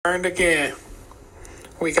Burned again.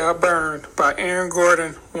 We got burned by Aaron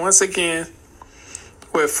Gordon once again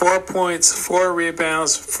with 4 points, 4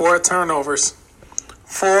 rebounds, 4 turnovers,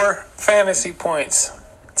 4 fantasy points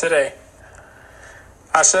today.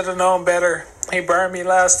 I should have known better. He burned me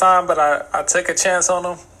last time, but I took a chance on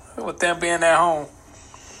him with them being at home.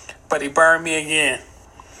 But he burned me again.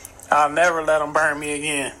 I'll never let him burn me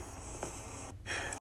again.